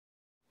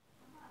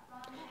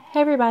Hey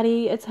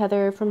everybody, it's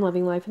Heather from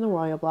Living Life in the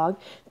Royal Blog.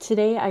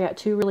 Today I got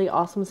two really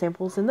awesome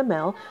samples in the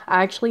mail.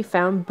 I actually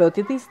found both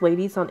of these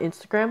ladies on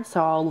Instagram,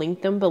 so I'll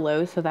link them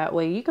below so that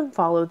way you can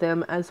follow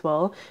them as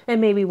well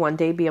and maybe one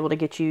day be able to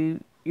get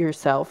you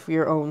yourself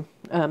your own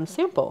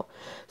sample.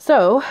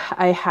 So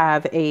I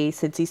have a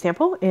Scentsy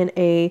sample and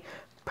a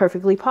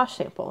Perfectly Posh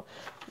sample.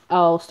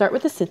 I'll start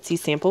with the Scentsy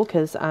sample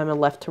because I'm a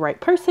left to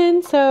right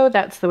person, so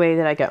that's the way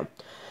that I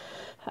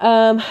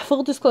go.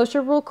 Full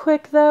disclosure real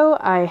quick though,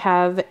 I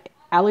have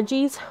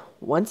allergies.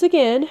 Once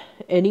again,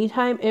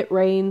 anytime it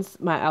rains,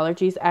 my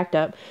allergies act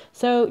up.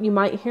 So you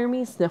might hear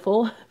me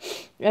sniffle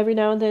every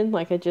now and then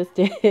like I just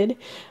did.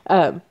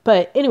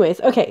 But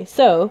anyways, okay,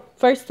 so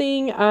first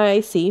thing I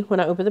see when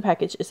I open the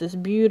package is this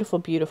beautiful,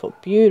 beautiful,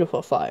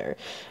 beautiful flyer.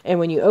 And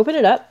when you open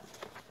it up,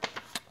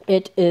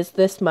 it is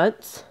this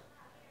month's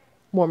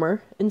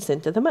warmer and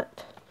scent of the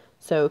month.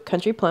 So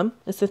Country Plum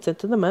is the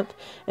scent of the month.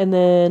 And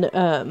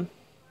then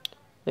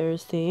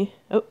there's the,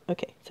 oh,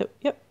 okay, so,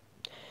 yep.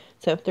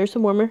 So there's the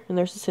warmer and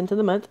there's the scent of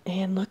the month.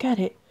 And look at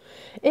it.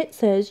 It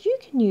says you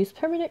can use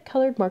permanent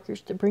colored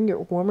markers to bring your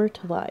warmer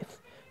to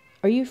life.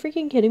 Are you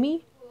freaking kidding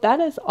me? That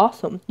is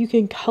awesome. You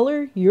can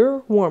color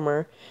your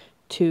warmer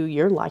to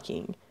your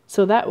liking.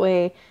 So that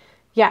way,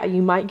 yeah,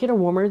 you might get a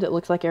warmer that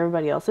looks like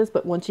everybody else's,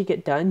 but once you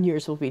get done,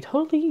 yours will be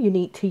totally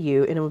unique to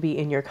you and it will be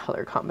in your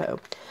color combo.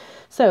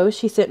 So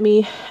she sent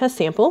me a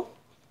sample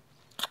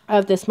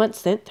of this month's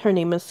scent. Her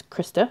name is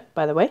Krista,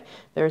 by the way.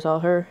 There's all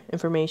her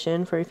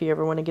information for if you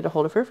ever want to get a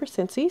hold of her for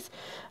Scentsies.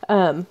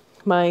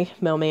 My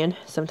mailman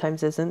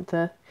sometimes isn't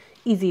the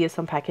easiest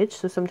on package,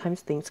 so sometimes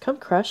things come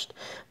crushed,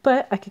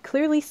 but I could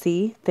clearly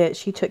see that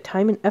she took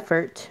time and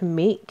effort to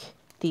make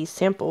these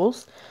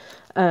samples.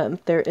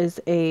 There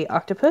is a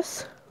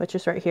octopus, which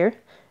is right here,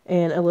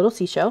 and a little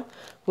seashell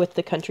with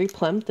the Country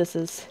Plum. This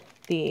is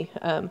the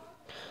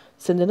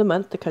scent of the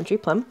month, the Country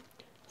Plum.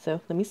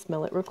 So let me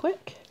smell it real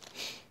quick.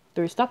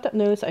 Through a stopped up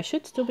nose, I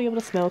should still be able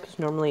to smell because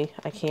normally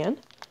I can.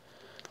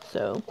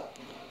 So,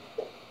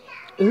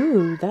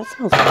 ooh, that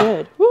smells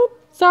good. Whoop,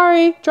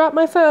 sorry, dropped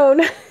my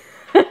phone.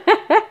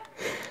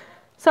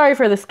 Sorry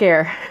for the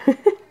scare.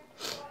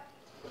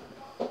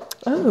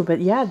 Oh,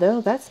 but yeah,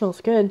 though, that smells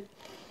good.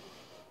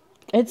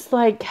 It's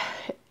like,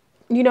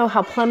 you know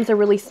how plums are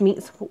really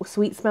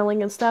sweet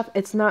smelling and stuff?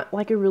 It's not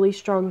like a really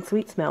strong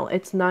sweet smell.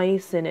 It's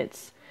nice and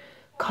it's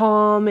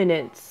calm and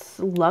it's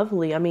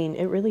lovely. I mean,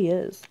 it really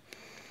is.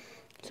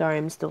 Sorry,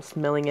 I'm still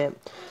smelling it.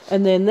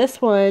 And then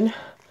this one,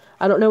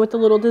 I don't know what the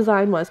little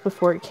design was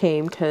before it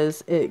came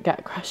because it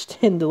got crushed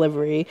in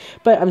delivery.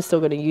 But I'm still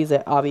going to use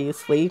it,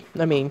 obviously.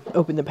 I mean,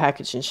 open the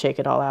package and shake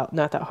it all out.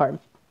 Not that hard.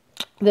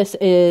 This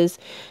is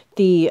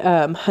the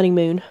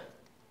Honeymoon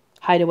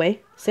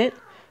Hideaway scent.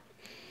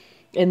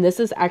 And this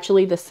is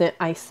actually the scent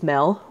I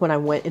smell when I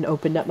went and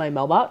opened up my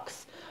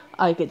mailbox.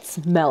 I could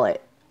smell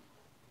it.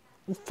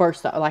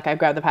 First, like I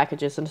grabbed the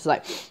packages and it's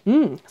like,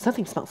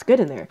 something smells good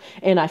in there.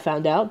 And I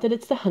found out that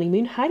it's the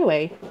Honeymoon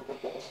Hideaway.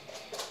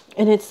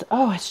 And it's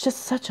just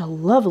such a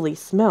lovely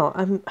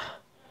smell.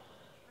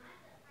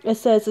 It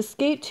says,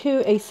 escape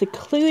to a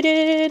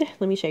secluded,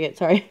 let me shake it,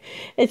 sorry.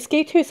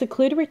 Escape to a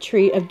secluded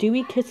retreat of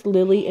dewy kissed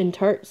lily and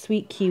tart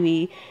sweet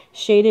kiwi,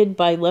 shaded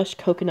by lush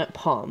coconut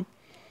palm.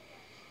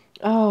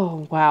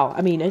 Oh, wow.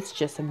 I mean, it's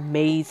just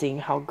amazing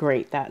how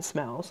great that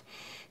smells.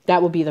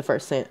 That will be the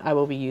first scent I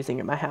will be using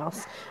at my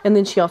house. And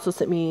then she also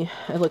sent me,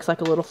 it looks like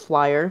a little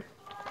flyer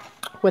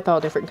with all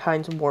different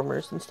kinds of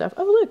warmers and stuff.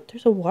 Oh, look,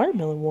 there's a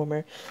watermelon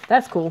warmer.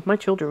 That's cool. My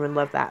children would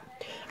love that.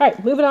 All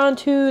right, moving on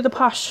to the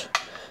Posh.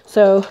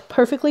 So,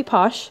 Perfectly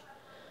Posh.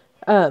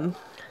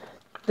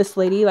 This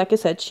lady, like I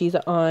said, she's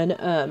on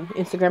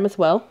Instagram as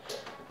well.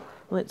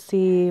 Let's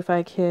see if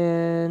I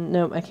can...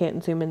 No, I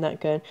can't zoom in that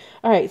good.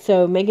 All right,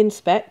 so Megan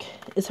Speck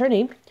is her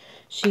name.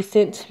 She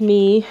sent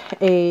me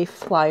a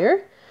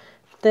flyer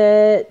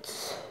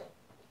that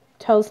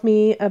tells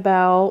me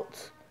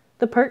about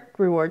the perk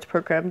rewards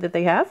program that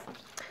they have.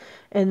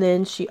 And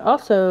then she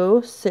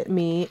also sent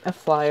me a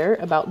flyer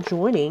about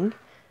joining.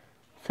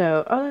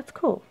 So, oh, that's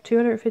cool.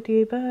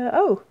 250,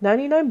 oh,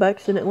 99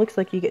 bucks. And it looks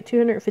like you get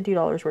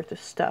 $250 worth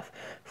of stuff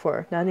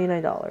for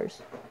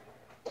 $99.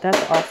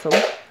 That's awesome.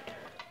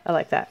 I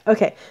like that.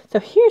 Okay, so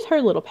here's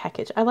her little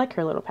package. I like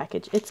her little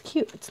package. It's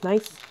cute. It's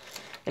nice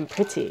and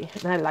pretty.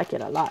 And I like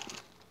it a lot.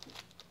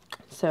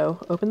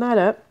 So, open that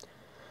up.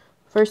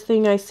 First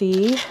thing I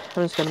see,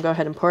 I'm just going to go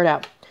ahead and pour it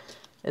out,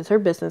 is her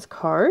business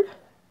card.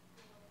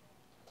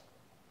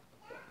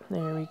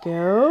 There we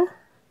go.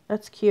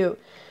 That's cute.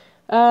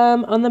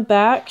 On the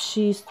back,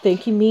 she's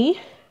thanking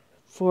me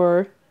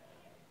for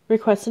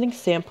requesting a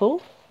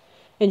sample.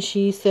 And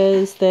she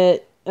says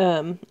that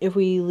if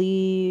we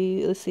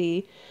leave, let's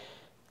see,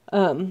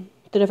 that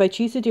if I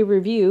choose to do a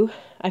review,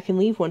 I can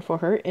leave one for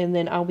her, and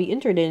then I'll be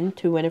entered in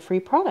to win a free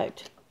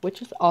product,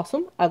 which is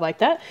awesome. I like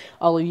that.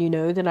 All of you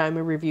know that I'm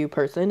a review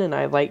person and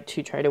I like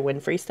to try to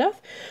win free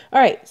stuff. All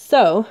right,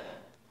 so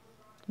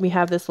we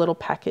have this little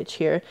package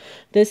here.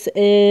 This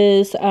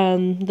is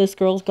This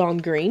Girl's Gone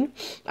Green.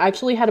 I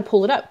actually had to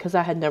pull it up because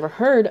I had never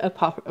heard of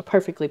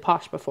Perfectly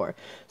Posh before.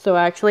 So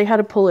I actually had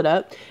to pull it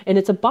up, and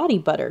it's a body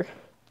butter.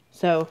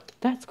 So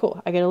that's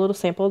cool. I get a little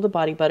sample of the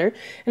body butter,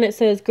 and it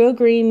says Go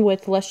Green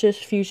with luscious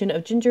fusion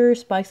of ginger,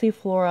 spicy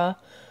floral,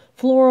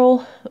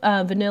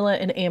 vanilla,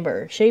 and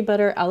amber. Shea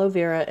butter, aloe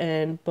vera,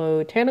 and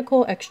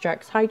botanical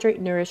extracts hydrate,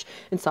 nourish,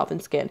 and soften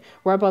skin.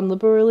 Rub on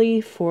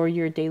liberally for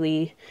your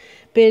daily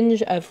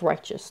binge of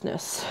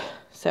righteousness.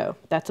 So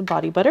that's a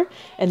body butter.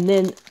 And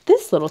then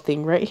this little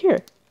thing right here.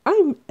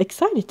 I'm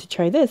excited to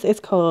try this. It's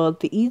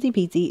called the Easy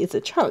Peasy. It's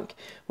a chunk,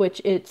 which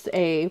it's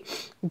a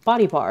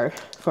body bar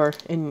or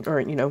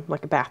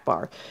like a bath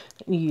bar.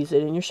 You use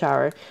it in your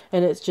shower,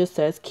 and it just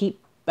says keep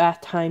bath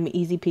time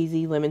easy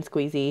peasy lemon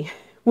squeezy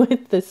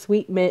with the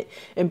sweet mint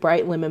and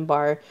bright lemon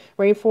bar.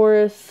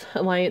 Rainforest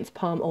Alliance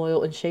palm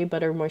oil and shea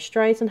butter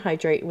moisturize and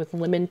hydrate with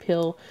lemon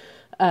peel.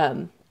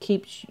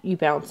 Keeps you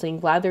bouncing.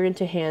 Lather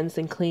into hands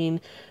and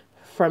clean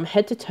from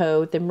head to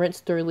toe, then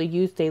rinse thoroughly.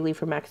 Use daily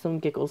for maximum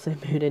giggles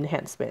and mood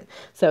enhancement.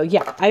 So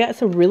yeah, I got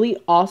some really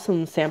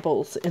awesome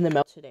samples in the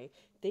mail today.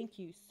 Thank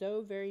you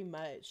so very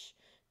much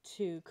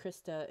to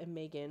Krista and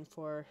Megan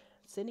for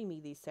sending me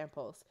these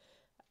samples.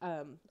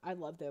 I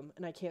love them,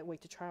 and I can't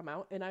wait to try them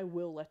out, and I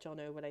will let y'all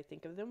know what I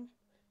think of them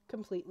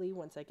completely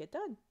once I get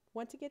done.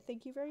 Once again,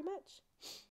 thank you very much.